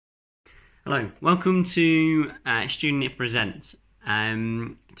Hello, welcome to Student It Presents.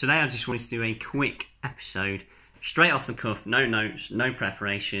 Today I just wanted to do a quick episode, straight off the cuff, no notes, no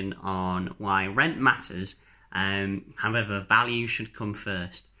preparation, on why rent matters, however value should come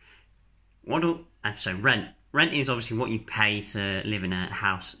first. So rent is obviously what you pay to live in a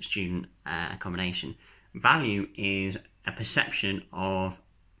house student accommodation. Value is a perception of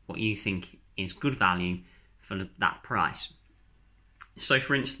what you think is good value for that price. So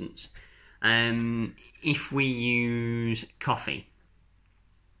for instance, if we use coffee,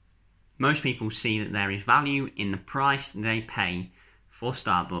 most people see that there is value in the price they pay for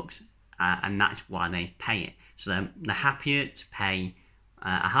Starbucks, and that's why they pay it. So they're happier to pay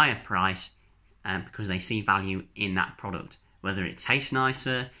a higher price because they see value in that product. Whether it tastes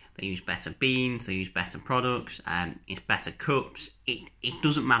nicer, they use better beans, they use better products, it's better cups, it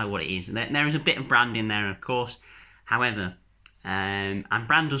doesn't matter what it is. There is a bit of brand in there, of course. However, and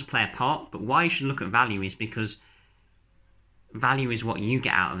brand does play a part, but why you should look at value is because value is what you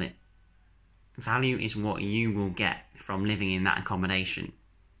get out of it. Value is what you will get from living in that accommodation.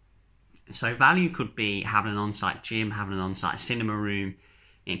 So value could be having an on-site gym, having an on-site cinema room.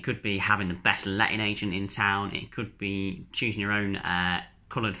 It could be having the best letting agent in town. It could be choosing your own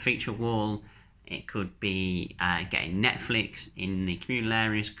coloured feature wall. It could be getting Netflix in the communal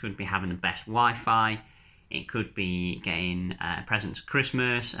areas. It could be having the best Wi-Fi. It could be getting presents at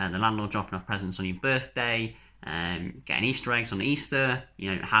Christmas, the landlord dropping off presents on your birthday, getting Easter eggs on Easter,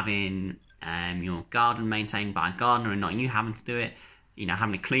 having your garden maintained by a gardener and not you having to do it,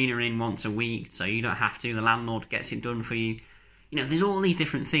 having a cleaner in once a week so you don't have to, the landlord gets it done for you. There's all these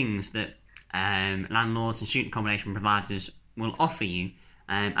different things that landlords and student accommodation providers will offer you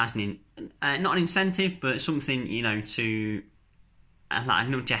as not an incentive, but something, to, like a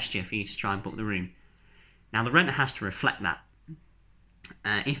little gesture for you to try and book the room. Now, the renter has to reflect that.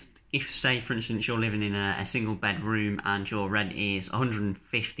 If say, for instance, you're living in a single bed room and your rent is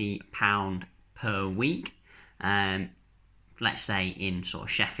 £150 per week, let's say in sort of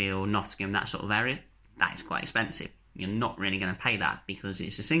Sheffield, Nottingham, that sort of area, that is quite expensive. You're not really going to pay that because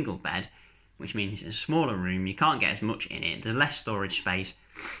it's a single bed, which means it's a smaller room, you can't get as much in it, there's less storage space,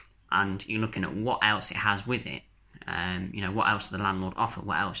 and you're looking at what else it has with it. What else does the landlord offer?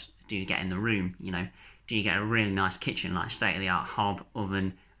 What else do you get in the room? Do you get a really nice kitchen, like state-of-the-art hob,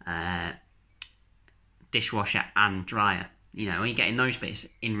 oven, dishwasher and dryer? Are you getting those bits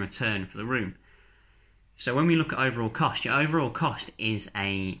in return for the room? So when we look at overall cost, your overall cost is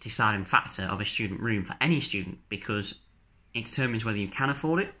a deciding factor of a student room for any student, because it determines whether you can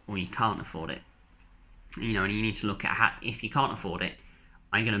afford it or you can't afford it. And you need to look at if you can't afford it,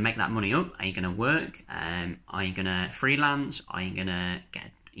 are you going to make that money up? Are you going to work? Are you going to freelance? Are you going to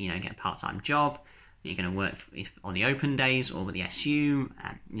get a part-time job? You're going to work on the open days or with the SU,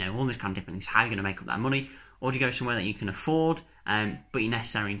 all those kind of different things. How are you going to make up that money? Or do you go somewhere that you can afford, but you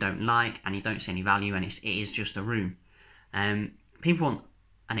necessarily don't like, and you don't see any value, and it is just a room? People want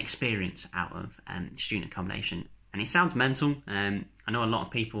an experience out of student accommodation, and it sounds mental. I know a lot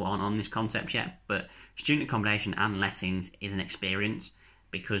of people aren't on this concept yet, but student accommodation and lettings is an experience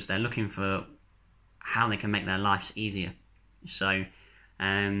because they're looking for how they can make their lives easier. So,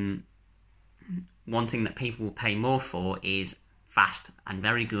 one thing that people will pay more for is fast and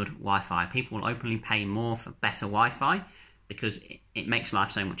very good Wi-Fi. People will openly pay more for better Wi-Fi because it makes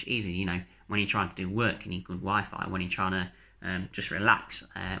life so much easier. When you're trying to do work, you need good Wi-Fi. When you're trying to just relax,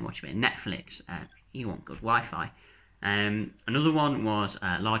 watch a bit of Netflix, you want good Wi-Fi. Another one was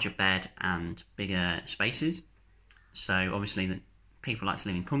larger bed and bigger spaces. So obviously people like to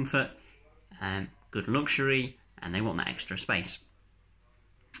live in comfort, good luxury, and they want that extra space.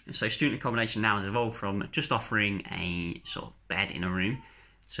 So student accommodation now has evolved from just offering a sort of bed in a room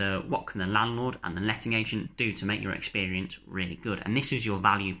to what can the landlord and the letting agent do to make your experience really good. And this is your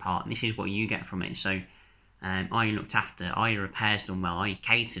value part. This is what you get from it. So are you looked after? Are your repairs done well? Are you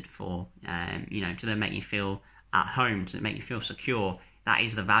catered for? Do they make you feel at home? Does it make you feel secure? That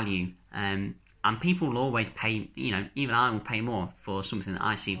is the value. And people will always pay, even I will pay more for something that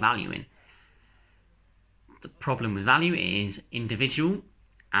I see value in. The problem with value is individual,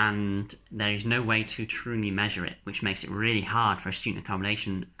 and there is no way to truly measure it, which makes it really hard for a student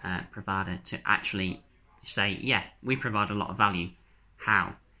accommodation provider to actually say, yeah, we provide a lot of value.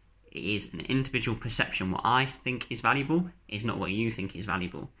 How? It is an individual perception. What I think is valuable is not what you think is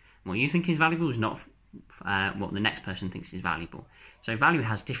valuable. What you think is valuable is not what the next person thinks is valuable. So value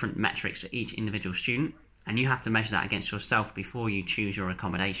has different metrics for each individual student, and you have to measure that against yourself before you choose your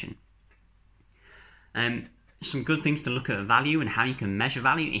accommodation. Some good things to look at value and how you can measure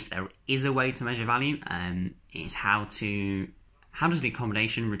value, if there is a way to measure value, is how to how does the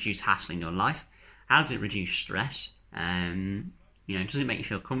accommodation reduce hassle in your life? How does it reduce stress? Does it make you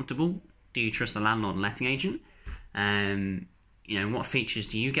feel comfortable? Do you trust the landlord and letting agent? What features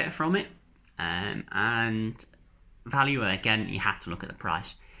do you get from it? And value, again, you have to look at the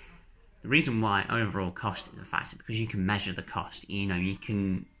price. The reason why overall cost is a factor because you can measure the cost. You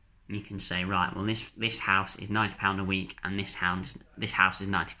can say, right, well, this house is £90 a week and this house is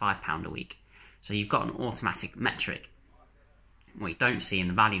 £95 a week. So you've got an automatic metric. What you don't see in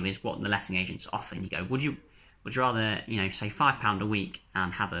the value is what the letting agents offer. And you go, would you rather, say £5 a week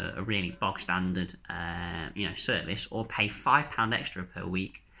and have a really bog standard, service, or pay £5 extra per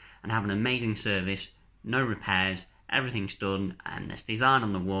week and have an amazing service, no repairs, everything's done, and there's design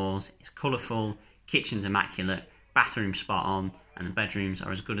on the walls, it's colourful, kitchen's immaculate, bathroom's spot on, and the bedrooms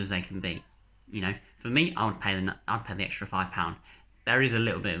are as good as they can be. For me, I'd pay the extra £5. There is a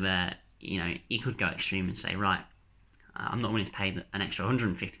little bit of you could go extreme and say, right, I'm not willing to pay an extra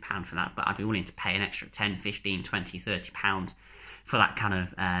 £150 for that, but I'd be willing to pay an extra 10, 15, 20, 30 pounds for that kind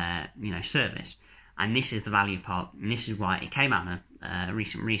of service. And this is the value part, and this is why it came out of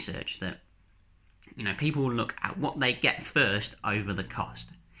recent research that people will look at what they get first over the cost.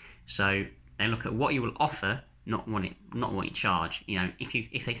 So they look at what you will offer, not what you charge.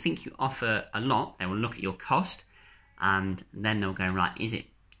 If they think you offer a lot, they will look at your cost, and then they'll go, right, is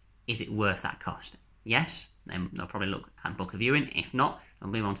it worth that cost? Yes, then they'll probably look and book a viewing. If not,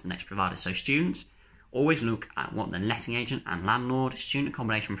 they'll move on to the next provider. So students, always look at what the letting agent and landlord, student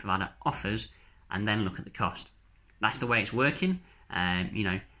accommodation provider offers, and then look at the cost. That's the way it's working.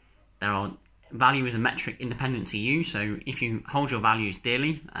 Value is a metric independent to you. So if you hold your values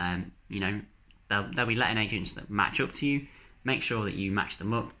dearly, there'll be letting agents that match up to you. Make sure that you match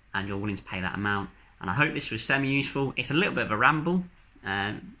them up and you're willing to pay that amount. And I hope this was semi-useful. It's a little bit of a ramble.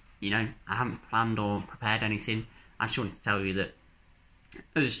 I haven't planned or prepared anything. I just wanted to tell you that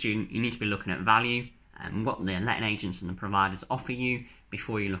as a student, you need to be looking at value and what the letting agents and the providers offer you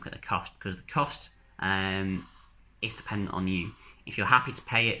before you look at the cost, because the cost is dependent on you. If you're happy to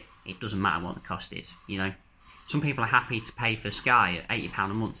pay it, it doesn't matter what the cost is. Some people are happy to pay for Sky at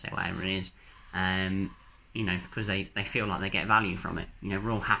 £80 a month, say whatever it is, because they feel like they get value from it.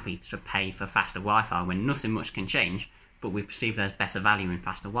 We're all happy to pay for faster Wi-Fi when nothing much can change, but we perceive there's better value in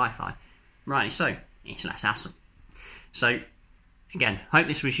faster Wi-Fi. Rightly so, it's less hassle. So, again, hope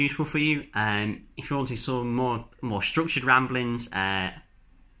this was useful for you. If you want to see some more structured ramblings,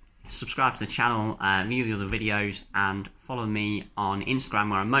 subscribe to the channel, view the other videos, and follow me on Instagram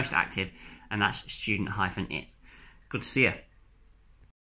where I'm most active, and that's student-it. Good to see you.